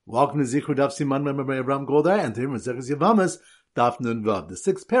Welcome to Zichru Daf Siman Member Abraham Goldar and today we're Yevamos Daf Nun Vav, the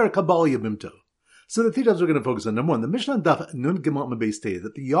sixth parak Kabbalah Yabimto. So the three dafs we're going to focus on. Number one, the Mishnah Daf Nun Gimel Mabei stated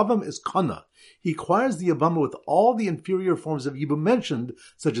that the Yavam is Kana. He acquires the Yavama with all the inferior forms of Yibum mentioned,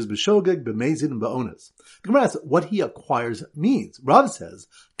 such as B'shogeg, B'mezid, and Ba'onas. The Gemara asks what he acquires means. Rav says,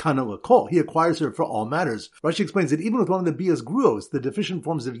 Kana L'kol. He acquires her for all matters. Rashi explains that even with one of the Bias Gruos, the deficient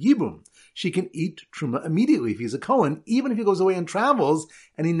forms of Yibum, she can eat Truma immediately if he's a Kohen, even if he goes away and travels,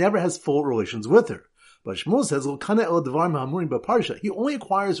 and he never has full relations with her. But Shmuel says, he only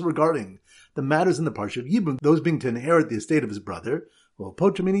acquires her regarding the matters in the parsha of Yibum, those being to inherit the estate of his brother,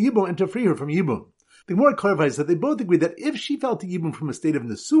 Potramini Yibum, and to free her from Yibum. The Gemara clarifies that they both agree that if she fell to Yibum from a state of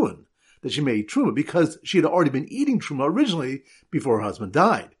Nesuin, that she may eat Truma, because she had already been eating Truma originally before her husband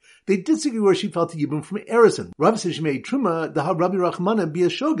died. They disagree where she fell to Yibum from Erison. Rav says she may eat Truma, the Rabbi Rachmana be a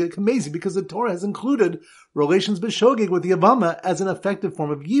Shogeg, amazing, because the Torah has included relations b'Shogeg with the Yavama as an effective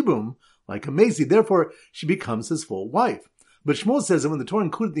form of Yibum, like Amazing. Therefore, she becomes his full wife. But Shmuel says that when the Torah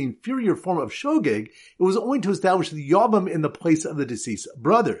included the inferior form of Shogeg, it was only to establish the Yavam in the place of the deceased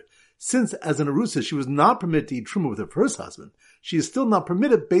brother. Since, as an Arusa, she was not permitted to eat Truma with her first husband, she is still not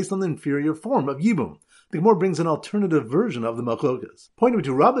permitted based on the inferior form of Yibum. The Gemara brings an alternative version of the Machlokas. Point number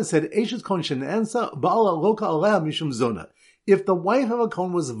two, Rabbah said, Eshes Kon Shenansa Ba'ala Loka Alea Mishum Zona. If the wife of a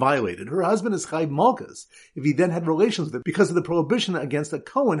Kohen was violated, her husband is Chayv Malkus, if he then had relations with her, because of the prohibition against a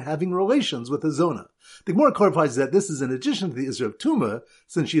Kohen having relations with a Zona. The Gemara clarifies that this is in addition to the Isra of Tumah,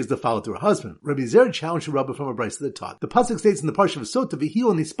 since she is defiled to her husband. Rabbi Zer challenged Rabbah from a brayso that taught. The pasuk states in the parsha of Sota,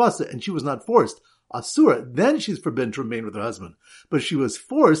 V'hil Nispasa, and she was not forced. Asura, then she's forbidden to remain with her husband. But if she was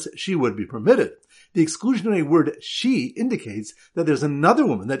forced, she would be permitted. The exclusionary word she indicates that there's another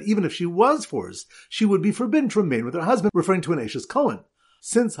woman that even if she was forced, she would be forbidden to remain with her husband, referring to an Eshes Kohen.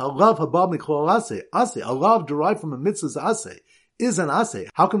 Since halav habab miklal ase, halav derived from a mitzvah's ase, is an ase,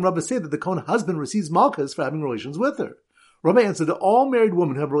 how can Rabbah say that the Kohen husband receives malchus for having relations with her? Rabbah answered that all married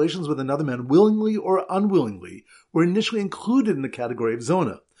women who have relations with another man willingly or unwillingly were initially included in the category of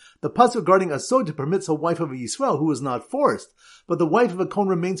zona. The pasuk regarding Asota permits a wife of a Yisrael who was not forced, but the wife of a Kohen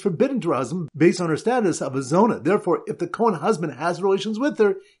remains forbidden to her husband based on her status of a zona. Therefore, if the Kohen husband has relations with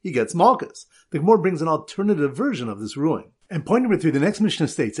her, he gets malchus. The Gemara brings an alternative version of this ruling. And point number three, the next Mishnah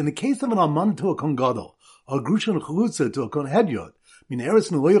states, in the case of an alman to a Kohen gadol, or a grusha and chalutza to a Kohen hedyot,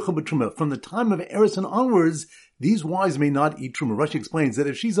 from the time of Erison onwards, these wives may not eat truma. Rashi explains that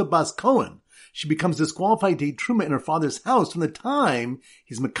if she's a bas Kohen, she becomes disqualified to eat truma in her father's house from the time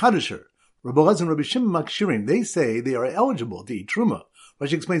he's mekadosh her. Rabbi Elazar and Rabbi Shimon Makshirim, they say they are eligible to eat truma.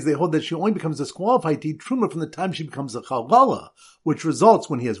 Rashi explains they hold that she only becomes disqualified to eat truma from the time she becomes a chalala, which results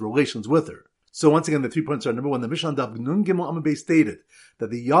when he has relations with her. So once again, the 3 points are: number one, the Mishnah Daf Nun Gimel Amabei stated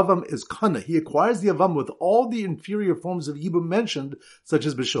that the Yavam is Kana. He acquires the Yavam with all the inferior forms of Yibum mentioned, such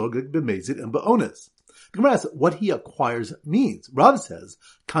as B'shogeg, B'mezid, and Ba'onas. The Gemara asks what he acquires means. Rav says,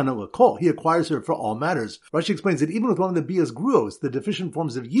 Kana L'kol. He acquires her for all matters. Rashi explains that even with one of the Bias Gruos, the deficient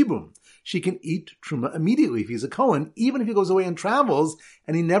forms of Yibum, she can eat Truma immediately if he's a Kohen, even if he goes away and travels,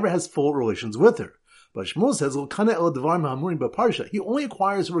 and he never has full relations with her. But Shmuel says, Kana El Devarim Ha'amurim B'Parsha. He only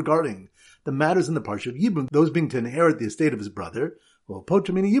acquires her regarding the matters in the parsha of Yibum, those being to inherit the estate of his brother,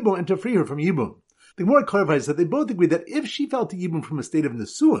 Potramini Yibum, and to free her from Yibum. The Gemara clarifies that they both agree that if she fell to Yibum from a state of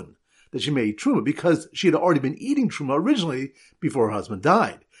Nesuin, that she may eat Truma, because she had already been eating Truma originally before her husband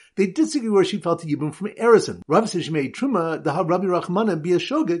died. They disagree where she fell to Yibum from Erison. Rav says she may eat Truma, the Rabbi Rachmana be a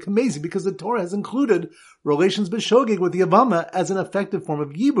Shogeg, amazing, because the Torah has included relations b'Shogeg with the Yavama as an effective form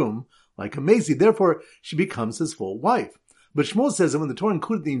of Yibum, like Amazing. Therefore, she becomes his full wife. But Shmuel says that when the Torah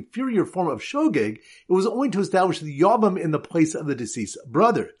included the inferior form of Shogeg, it was only to establish the Yavam in the place of the deceased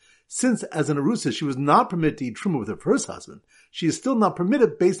brother. Since, as an Arusa, she was not permitted to eat Truma with her first husband, she is still not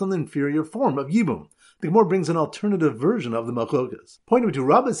permitted based on the inferior form of Yibum. The Gemara brings an alternative version of the Machlokas. Point number two,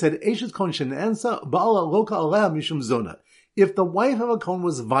 Rabbah said, Eshes Kon Shenansa Ba'ala Loka Alea Mishum Zona. If the wife of a Kohen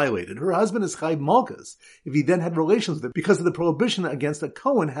was violated, her husband is Chayv Malkus, if he then had relations with her, because of the prohibition against a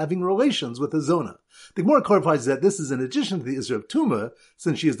Kohen having relations with a Zona. The Gemara clarifies that this is in addition to the Isra of Tumah,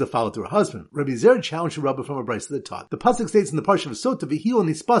 since she is defiled to her husband. Rabbi Zer challenged Rabbah from a brayso that taught. The pasuk states in the parsha of Sota, V'hil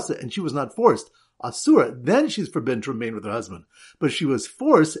Nispasa, and she was not forced. Asura, then she's forbidden to remain with her husband. But if she was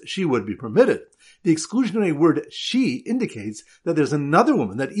forced, she would be permitted. The exclusionary word she indicates that there's another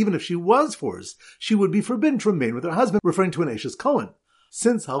woman that even if she was forced, she would be forbidden to remain with her husband, referring to an Eshes Kohen.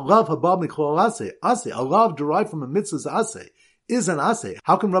 Since halav habab miklal ase, halav derived from a mitzvah's ase, is an ase,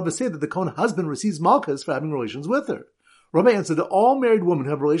 how can Rabbah say that the Kohen husband receives malchus for having relations with her? Rabbah answered that all married women who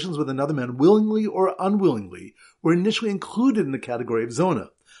have relations with another man willingly or unwillingly were initially included in the category of zona.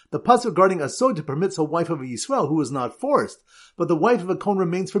 The pasuk regarding Asod permits a wife of a Yisrael who is not forced, but the wife of a Kohen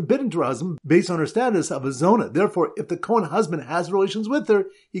remains forbidden to her husband based on her status of a Zona. Therefore, if the Kohen husband has relations with her,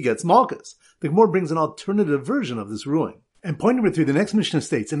 he gets Malchus. The Gemara brings an alternative version of this ruling. And point number 3, the next Mishnah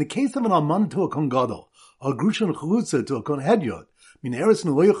states, in the case of an alman to a Kohen Gadol, a grusha and chulutza to a Kohen Hedyot,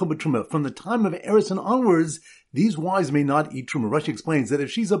 from the time of Eris and onwards, these wives may not eat truma. Rashi explains that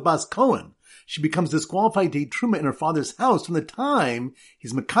if she's a bas Kohen, she becomes disqualified to eat truma in her father's house from the time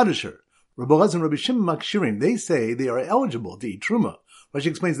he's mekadosh her. Rabbi Elazar and Rabbi Shimon Makshirim, they say they are eligible to eat truma. Rashi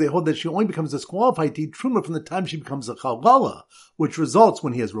explains they hold that she only becomes disqualified to eat truma from the time she becomes a chalala, which results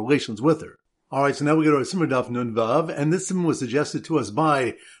when he has relations with her. Alright, so now we go to our Simmer Daf Nun Vav, and this Simmer was suggested to us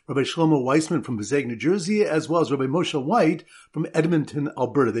by Rabbi Shlomo Weissman from Passaic, New Jersey, as well as Rabbi Moshe White from Edmonton,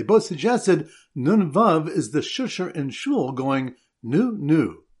 Alberta. They both suggested Nun Vav is the shusher in shul going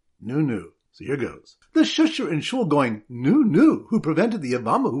nu. So here goes. The shusher in shul going nu, who prevented the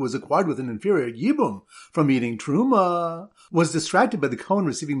Yevama who was acquired with an inferior yibum from eating truma, was distracted by the Kohen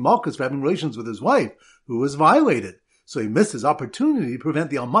receiving malchus for having relations with his wife, who was violated. So he missed his opportunity to prevent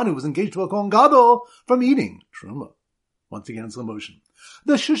the alman who was engaged to a Kohen Gadol from eating truma. Once again in slow motion.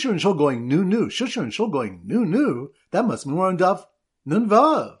 The shusher and shul going nu. Shusher and shul going nu. That must be more on Daf Nun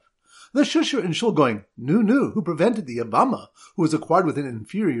Vav. The shusher and shul going nu, who prevented the Yevama who was acquired with an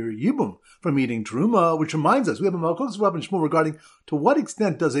inferior yibum from eating truma, which reminds us, we have a Malchus Rav and Shmuel regarding to what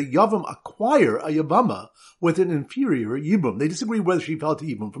extent does a Yavam acquire a Yevama with an inferior yibum. They disagree whether she fell to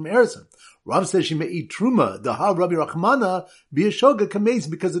yibum from Erison. Rav says she may eat truma, daha Rabbi Rachmana, be a shogeg kamez,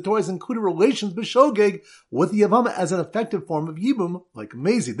 because the Torah has included relations b'shogeg with the Yevama as an effective form of yibum, like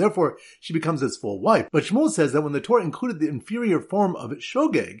kamezi. Therefore, she becomes his full wife. But Shmuel says that when the Torah included the inferior form of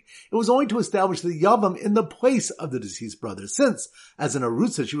shogeg, it was only to establish the Yavam in the place of the deceased brother, since, as an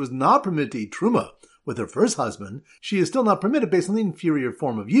Arutza, she was not permitted to eat truma with her first husband, she is still not permitted based on the inferior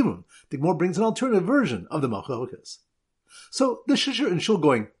form of yibum. The Gemara brings an alternative version of the Malchus. So the shusher and shul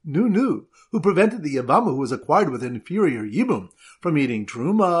going nu, who prevented the Yevama who was acquired with an inferior yibum from eating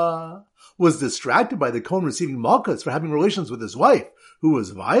truma, was distracted by the Kohen receiving malchus for having relations with his wife, who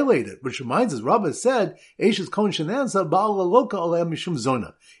was violated, which reminds us, Rabbah said, Eishes Kohen shenanza ba'al aloka aleh mishum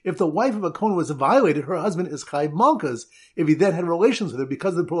zona. If the wife of a Kohen was violated, her husband is chayv malchus if he then had relations with her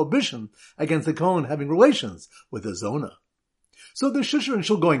because of the prohibition against the Kohen having relations with a zona. So the shusher and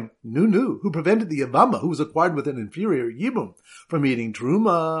shul going nu, who prevented the Yevama who was acquired with an inferior yibum from eating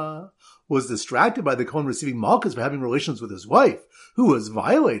truma, was distracted by the Kohen receiving malchus for having relations with his wife, who was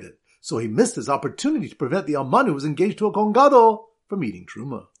violated. So he missed his opportunity to prevent the alman who was engaged to a Kohen Gadol from eating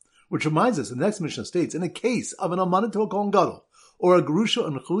truma. Which reminds us, the next Mishnah states, in a case of an alman to a Kohen Gadol, or a gerusha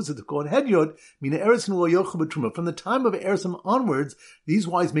and chulutza to Kohen Hedyot, mina eresin lo yochel b'truma. From the time of Erisim onwards, these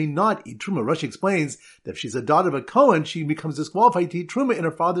wives may not eat truma. Rashi explains that if she's a daughter of a Kohen, she becomes disqualified to eat truma in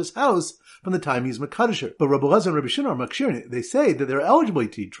her father's house from the time he's mekadosh her. But Rabbi Elazar and Rabbi Shimon are makshirin. They say that they're eligible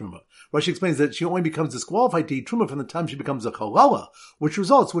to eat truma. Rashi explains that she only becomes disqualified to eat truma from the time she becomes a chalala, which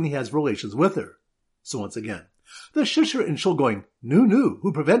results when he has relations with her. So once again, the shusher and shul going nu,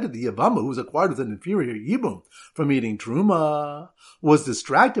 who prevented the Yevama who was acquired with an inferior yibum from eating truma, was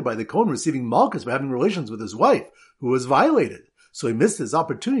distracted by the Kohen receiving malchus for having relations with his wife, who was violated. So he missed his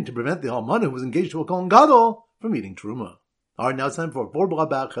opportunity to prevent the alman who was engaged to a Kohen Gadol from eating truma. Alright, now it's time for 4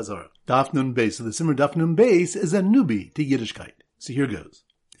 Blabak Chazara. Daf Nun Beis. So the Simmer Daf Nun Beis is a newbie to Yiddishkeit. So here goes.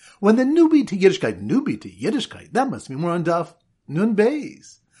 When the newbie to Yiddishkeit, that must be more on Daf Nun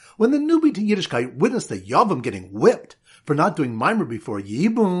Beis. When the newbie to Yiddishkeit witnessed the Yavam getting whipped for not doing Maimer before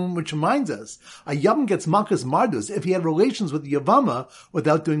Yibum, which reminds us, a Yavam gets Makas Mardus if he had relations with the Yavama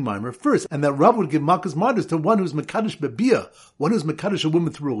without doing Maimer first, and that Rav would give Makas Mardus to one who's Mekadosh Bebia, one who's Mekadosh a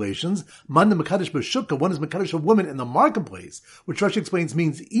woman through relations, Manda Mekadosh Beshukka, one who's Mekadosh a woman in the marketplace, which Rashi explains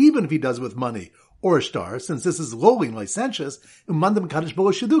means even if he does with money, or a star, since this is lowly and licentious, and one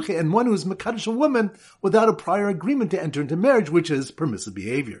who is Mekadosh a woman without a prior agreement to enter into marriage, which is permissive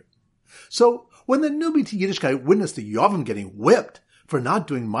behavior. So, when the newbie to Yiddishkeit witnessed the Yavam getting whipped for not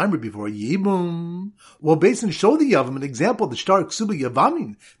doing Maimer before Yibum, well, Basin showed the Yavam an example of the Shtar Ksuba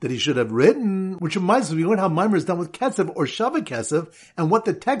Yavamin that he should have written, which reminds us we learn how Maimer is done with Kesev or Shava Kesev, and what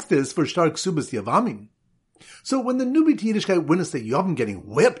the text is for Shtar Ksubas Yavamin. So when the newbie to Yiddishkeit witnessed the Yavam getting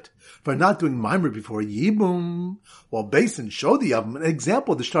whipped for not doing Maimer before Yibum, while Basin showed the Yavam an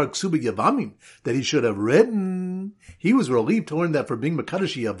example of the Shtar Ksuba Yavamim that he should have written, he was relieved to learn that for being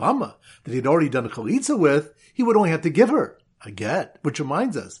Mekadosh Yavama that he had already done Chalitza with, he would only have to give her a get, which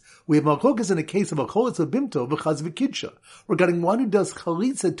reminds us, we have malchokas in a case of a chalitza bimto v'chaz v'kidsha, regarding one who does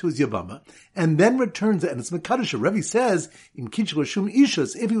chalitza to his yavama, and then returns it, and it's mekadesha. Rebbe says, im kidsha l'shum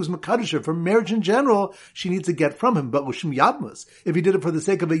ishus, if he was mekadesha for marriage in general, she needs a get from him, but l'shum yavamos, if he did it for the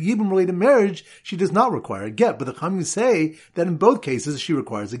sake of a yibum-related marriage, she does not require a get, but the Chachamim say that in both cases she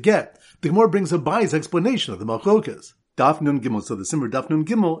requires a get. The Gemara brings a biased explanation of the malchokas. Daf Nun Gimel, so the Simmer Daf Nun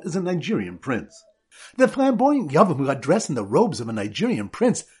Gimel is a Nigerian prince. The flamboyant Yavam who got dressed in the robes of a Nigerian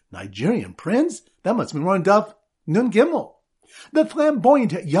prince. Nigerian prince? That must be more on Daf Nun Gimel. The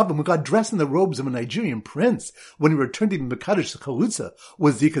flamboyant Yavam who got dressed in the robes of a Nigerian prince when he returned to Mekadosh Chalutza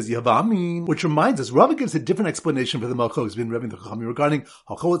was Zikas Yevamim, which reminds us, Rava gives a different explanation for the Malchos bin Rebbe the Chachamim regarding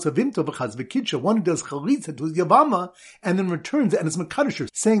Hacholitza Vimto v'chaz v'kidsha, one who does Chalitza to his Yavama and then returns and is Mekadosher,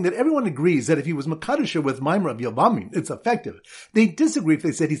 saying that everyone agrees that if he was Mekadosher with Maimer of Yavamim, it's effective. They disagree if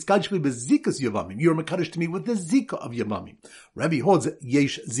they said he's Skadshli b'Zikas Yavamim, you're Mekadosh to me with the Zika of Yavamim. Rebbe holds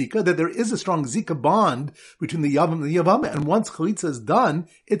Yesh Zika, that there is a strong Zika bond between the Yavam and the Yavama, and once Chalitza is done,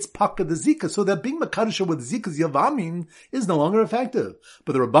 it's Pakka the Zika, so that being Makadisha with Zika's Yavamim is no longer effective.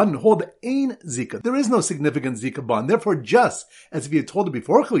 But the Rabbanan hold Ein Zika. There is no significant Zika bond. Therefore, just as if he had told it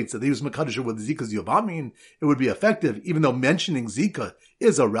before Chalitza that he was Makadisha with Zika's Yavamim, it would be effective, even though mentioning Zika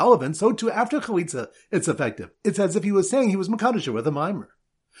is irrelevant, so too after Chalitza, it's effective. It's as if he was saying he was Makadisha with a mimer.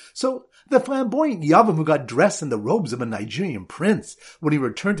 So, the flamboyant Yavam who got dressed in the robes of a Nigerian prince when he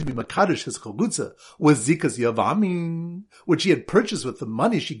returned to be Makadosh his Chalutza was Zika's Yavamim, which he had purchased with the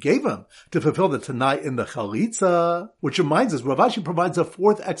money she gave him to fulfill the Tanai in the Chalitza. Which reminds us, Rav Ashi provides a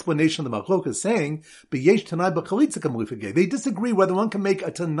fourth explanation of the Machlokas, saying, B'yesh Tanai b'Chalitza kamulifageh. They disagree whether one can make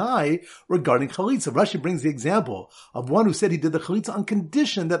a Tanai regarding Chalitza. Rashi brings the example of one who said he did the Chalitza on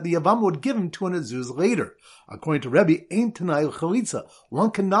condition that the Yavam would give him 200 zuz later. According to Rebbe, ain't Tanai Chalitza.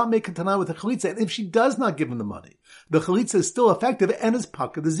 One cannot make a Tanai with a Chalitza, and if she does not give him the money, the Chalitza is still effective and is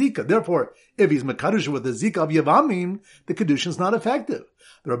Pakka the Zika. Therefore, if he's Mekadosh with the Zika of Yavamim, the Kedushin is not effective.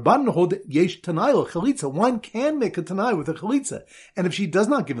 The Rabbanan hold Yesh Tanai Chalitza. One can make a Tanai with a Chalitza, and if she does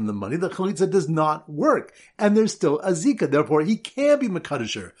not give him the money, the Chalitza does not work, and there's still a Zika. Therefore, he can be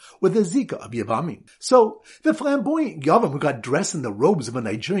Mekadosher with the Zika of Yavamim. So, the flamboyant Yavam who got dressed in the robes of a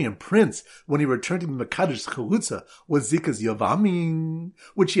Nigerian prince when he returned to be Mekadosh Chalutza was Zika's Yavamim,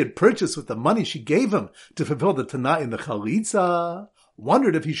 which he had purchased with the money she gave him to fulfill the Tanai in the Chalitza.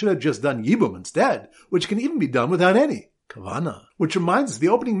 Wondered if he should have just done Yibum instead, which can even be done without any Kavana. Which reminds us, the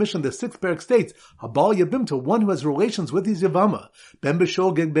opening mission of the 6th parak states, Habal Yabimto, one who has relations with his Yavama. Bemba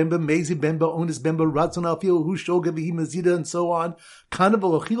Shogeg, Bemba Mezi, Bemba Onis, Bemba Ratzon Alfil, Hu Shogeg, Vihi Mazida, and so on.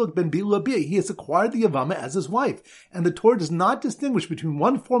 Kanaval Ochilok Ben Bilabia, he has acquired the Yavama as his wife. And the Torah does not distinguish between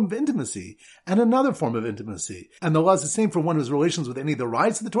one form of intimacy and another form of intimacy. And the law is the same for one who has relations with any of the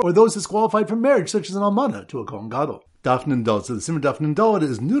rights of the Torah, or those disqualified from marriage, such as an almana to a Kohen Gadol. Daf Nindal. So the Simmer Daf Nindal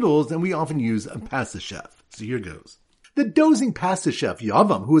is noodles, and we often use a pasta chef. So here goes. The dozing pasta chef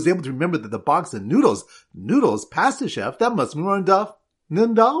Yavam, who was able to remember that the box of noodles, pasta chef, that must be on Daf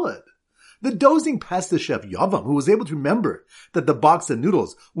Nindalet. The dozing pasta chef Yavam, who was able to remember that the box of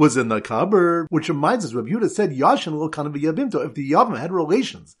noodles was in the cupboard, which reminds us, Rav Yehuda said, Yashin lo kana v'yavimto, if the Yavam had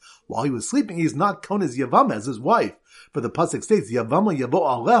relations while he was sleeping, he is not known as Yavam as his wife. For the pasuk states, Yavama yavo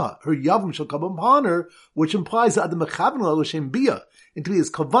aleha, her Yavam shall come upon her, which implies that the mechaven l'shem bia, until he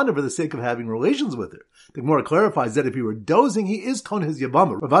is kavanah for the sake of having relations with her. The Gemara clarifies that if he were dozing, he is known his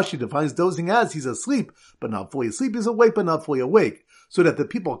Yavama. Rav Ashi defines dozing as he's asleep, but not fully asleep. He's awake, but not fully awake. So that the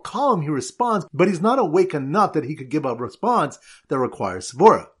people call him, he responds, but he's not awake enough that he could give a response that requires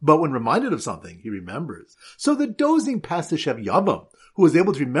svora. But when reminded of something, he remembers. So the dozing pasta chef Yavam, who was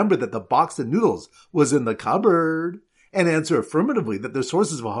able to remember that the box of noodles was in the cupboard, and answer affirmatively that the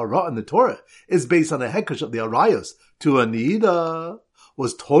sources of hara in the Torah is based on a hekesh of the arayos to a nida,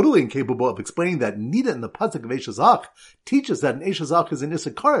 was totally incapable of explaining that nida in the pasuk of Eshazach teaches that an Eshazach is an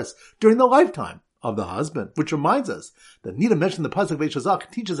Issachkaris during the lifetime of the husband, which reminds us that nida mentioned in the pasuk of Eshazach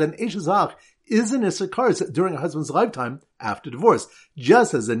teaches that an Eshazach is an Issachkaris during a husband's lifetime after divorce,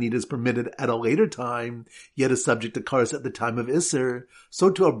 just as a nida is permitted at a later time, yet is subject to karis at the time of Isser. So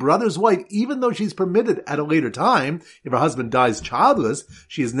to a brother's wife, even though she's permitted at a later time, if her husband dies childless,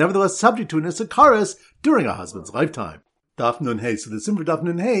 she is nevertheless subject to an Issachkaris during a husband's lifetime. Daf Nun Hey. So the Simmer Daf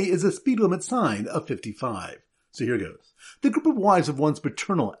Nun Hey is a speed limit sign of 55. So here goes. The group of wives of one's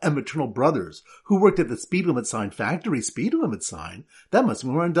paternal and maternal brothers who worked at the speed limit sign factory speed limit sign, that must be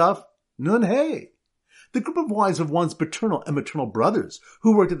more on Daf Nun Hey. The group of wives of one's paternal and maternal brothers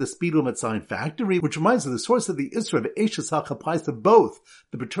who worked at the speed limit sign factory, which reminds us of the source of the Isra of Eshes HaCh applies to both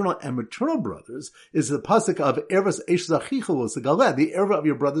the paternal and maternal brothers, is the pasuk of Ervas Eshes Achicha Lo Segaleh, the erva of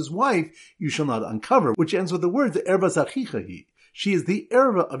your brother's wife you shall not uncover, which ends with the words Ervas Achicha Hi. She is the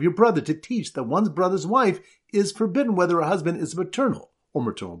erva of your brother to teach that one's brother's wife is forbidden whether her husband is a paternal or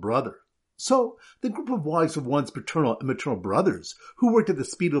maternal brother. So, the group of wives of one's paternal and maternal brothers who worked at the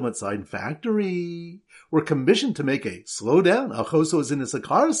speed limit sign factory were commissioned to make a slow down, achoso is in a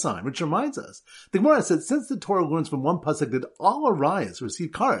sakara sign, which reminds us. The Gemara said, since the Torah learns from one pasuk that all arayas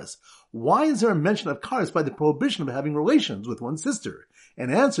receive karas, why is there a mention of karas by the prohibition of having relations with one's sister?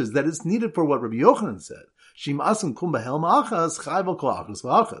 And answers that it's needed for what Rabbi Yochanan said,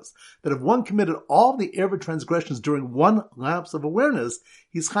 that if one committed all the erva transgressions during one lapse of awareness,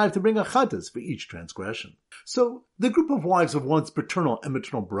 he's chayav to bring a chatas for each transgression. So, the group of wives of one's paternal and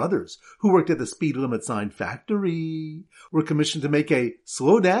maternal brothers who worked at the speed limit sign factory were commissioned to make a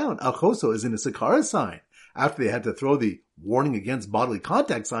slow down, achoso is in a sakara sign, after they had to throw the warning against bodily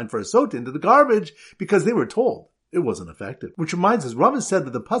contact sign for a sota into the garbage because they were told it wasn't effective. Which reminds us, Rava said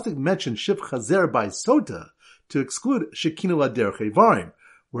that the pasuk mentioned shif chazer by sota to exclude shekinu lader chevarim,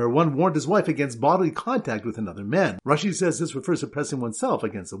 where one warned his wife against bodily contact with another man. Rashi says this refers to pressing oneself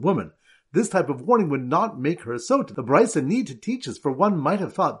against a woman. This type of warning would not make her a sota. The Brisa need to teach us, for one might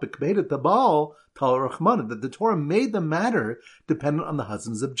have thought b'kbedet tabal tal rachmana, that the Torah made the matter dependent on the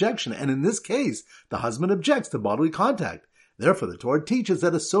husband's objection, and in this case, the husband objects to bodily contact. Therefore, the Torah teaches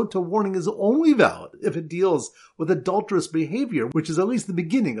that a sota warning is only valid if it deals with adulterous behavior, which is at least the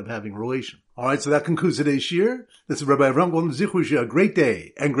beginning of having a relation. Alright, so that concludes today's shir. This is Rabbi Yevamos. A great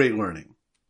day and great learning.